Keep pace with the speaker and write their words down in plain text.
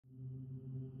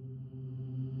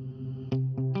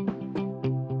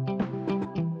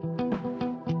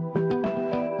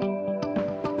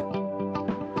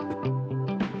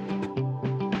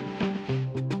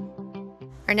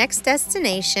Our next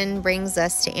destination brings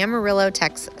us to Amarillo,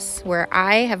 Texas, where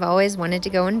I have always wanted to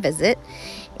go and visit.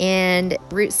 And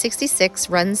Route 66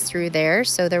 runs through there,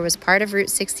 so there was part of Route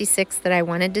 66 that I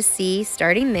wanted to see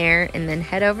starting there and then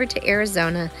head over to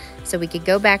Arizona so we could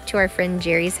go back to our friend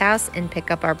Jerry's house and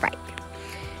pick up our bike.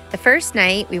 The first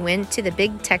night, we went to the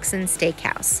Big Texan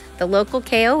Steakhouse. The local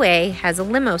KOA has a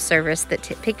limo service that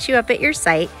picks you up at your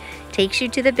site, takes you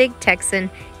to the Big Texan,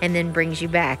 and then brings you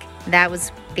back. That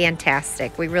was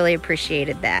fantastic. We really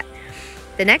appreciated that.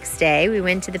 The next day, we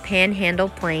went to the Panhandle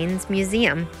Plains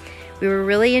Museum. We were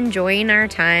really enjoying our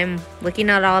time looking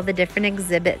at all the different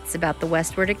exhibits about the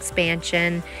westward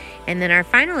expansion. And then our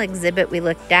final exhibit we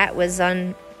looked at was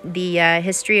on the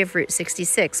history of Route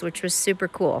 66, which was super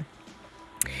cool.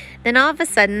 Then all of a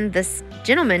sudden, this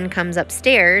gentleman comes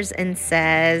upstairs and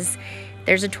says,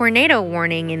 there's a tornado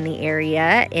warning in the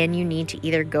area and you need to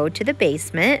either go to the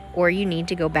basement or you need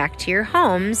to go back to your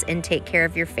homes and take care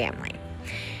of your family.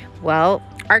 Well,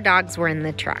 our dogs were in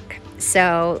the truck.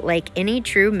 So like any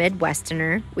true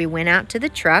Midwesterner, we went out to the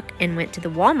truck and went to the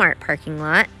Walmart parking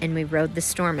lot and we rode the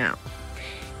storm out.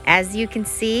 As you can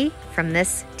see from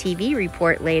this TV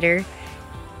report later,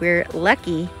 we're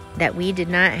lucky that we did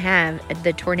not have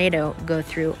the tornado go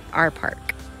through our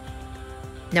park.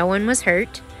 No one was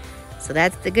hurt, so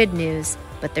that's the good news,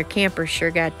 but their camper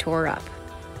sure got tore up.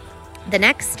 The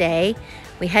next day,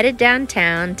 we headed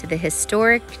downtown to the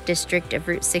historic district of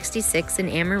Route 66 in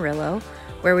Amarillo,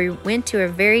 where we went to a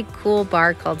very cool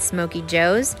bar called Smoky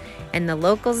Joe's, and the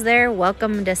locals there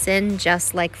welcomed us in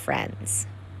just like friends.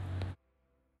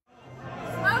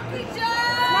 Smoky Joe!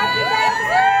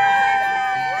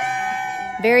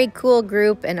 Very cool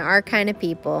group and our kind of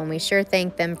people, and we sure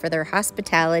thank them for their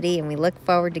hospitality, and we look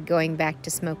forward to going back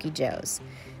to Smoky Joe's.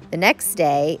 The next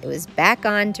day, it was back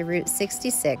on to Route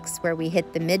 66, where we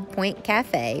hit the Midpoint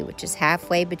Cafe, which is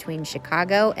halfway between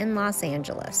Chicago and Los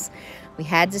Angeles. We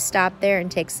had to stop there and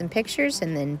take some pictures,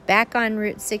 and then back on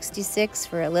Route 66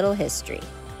 for a little history.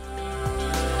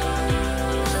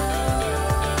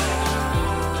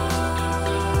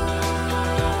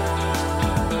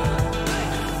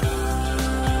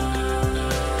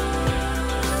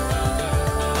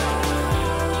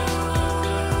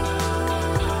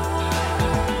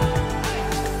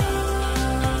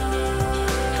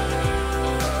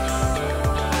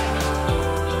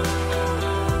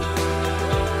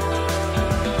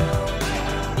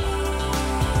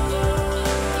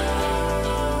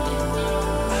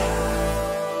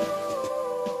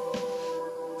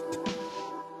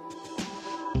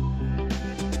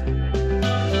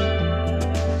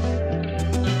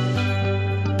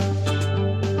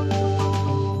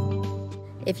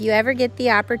 If you ever get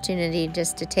the opportunity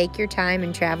just to take your time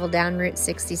and travel down Route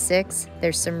 66,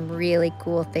 there's some really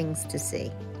cool things to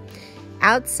see.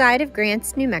 Outside of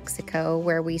Grants, New Mexico,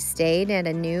 where we stayed at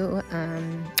a new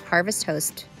Harvest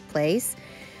Host place,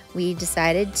 we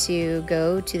decided to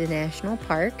go to the national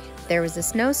park. There was a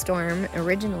snowstorm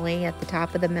originally at the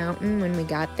top of the mountain when we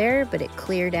got there, but it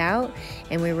cleared out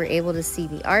and we were able to see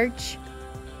the arch,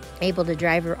 able to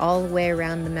drive her all the way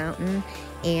around the mountain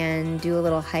and do a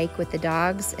little hike with the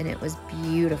dogs, and it was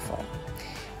beautiful.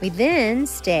 We then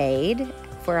stayed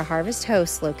for a Harvest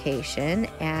Host location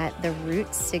at the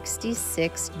Route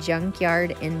 66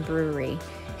 Junkyard and Brewery.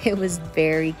 It was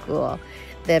very cool.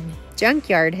 The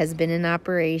junkyard has been in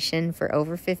operation for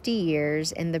over 50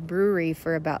 years and the brewery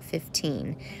for about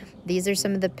 15. These are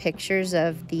some of the pictures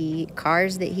of the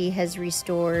cars that he has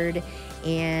restored,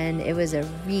 and it was a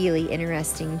really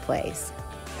interesting place.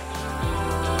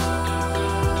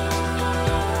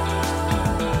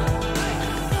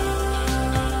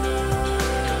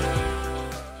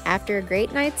 After a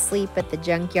great night's sleep at the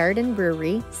Junkyard and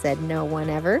Brewery, said no one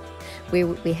ever,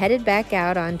 we headed back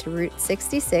out onto Route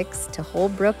 66 to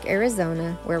Holbrook,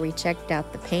 Arizona, where we checked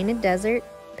out the Painted Desert,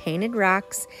 Painted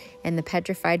Rocks, and the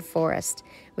Petrified Forest.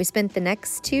 We spent the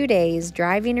next 2 days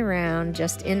driving around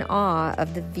just in awe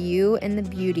of the view and the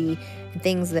beauty and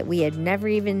things that we had never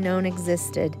even known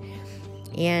existed,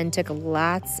 and took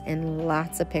lots and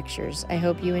lots of pictures. I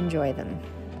hope you enjoy them.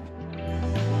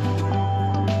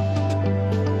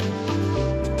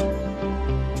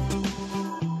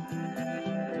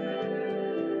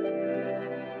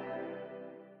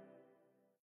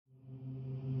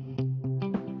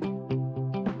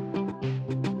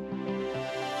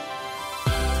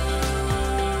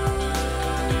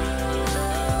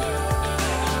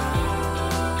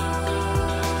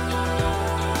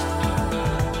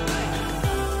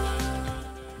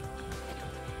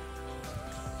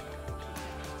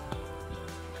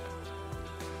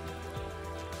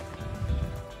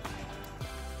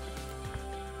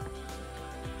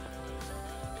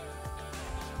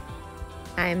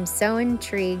 I'm so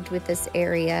intrigued with this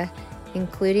area,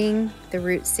 including the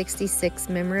Route 66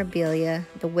 memorabilia,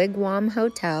 the Wigwam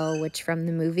Hotel, which from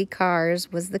the movie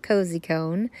Cars was the Cozy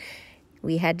Cone.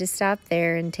 We had to stop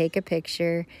there and take a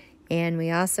picture, and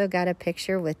we also got a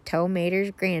picture with Tow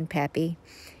Mater's grandpappy,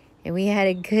 and we had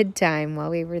a good time while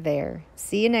we were there.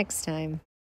 See you next time.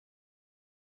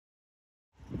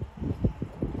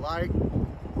 Like,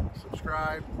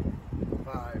 subscribe,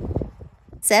 bye.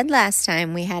 Said last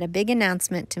time we had a big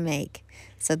announcement to make,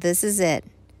 so this is it.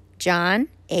 John,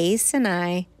 Ace, and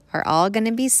I are all going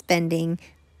to be spending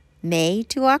May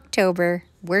to October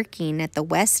working at the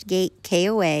Westgate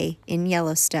KOA in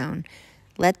Yellowstone.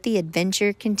 Let the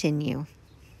adventure continue.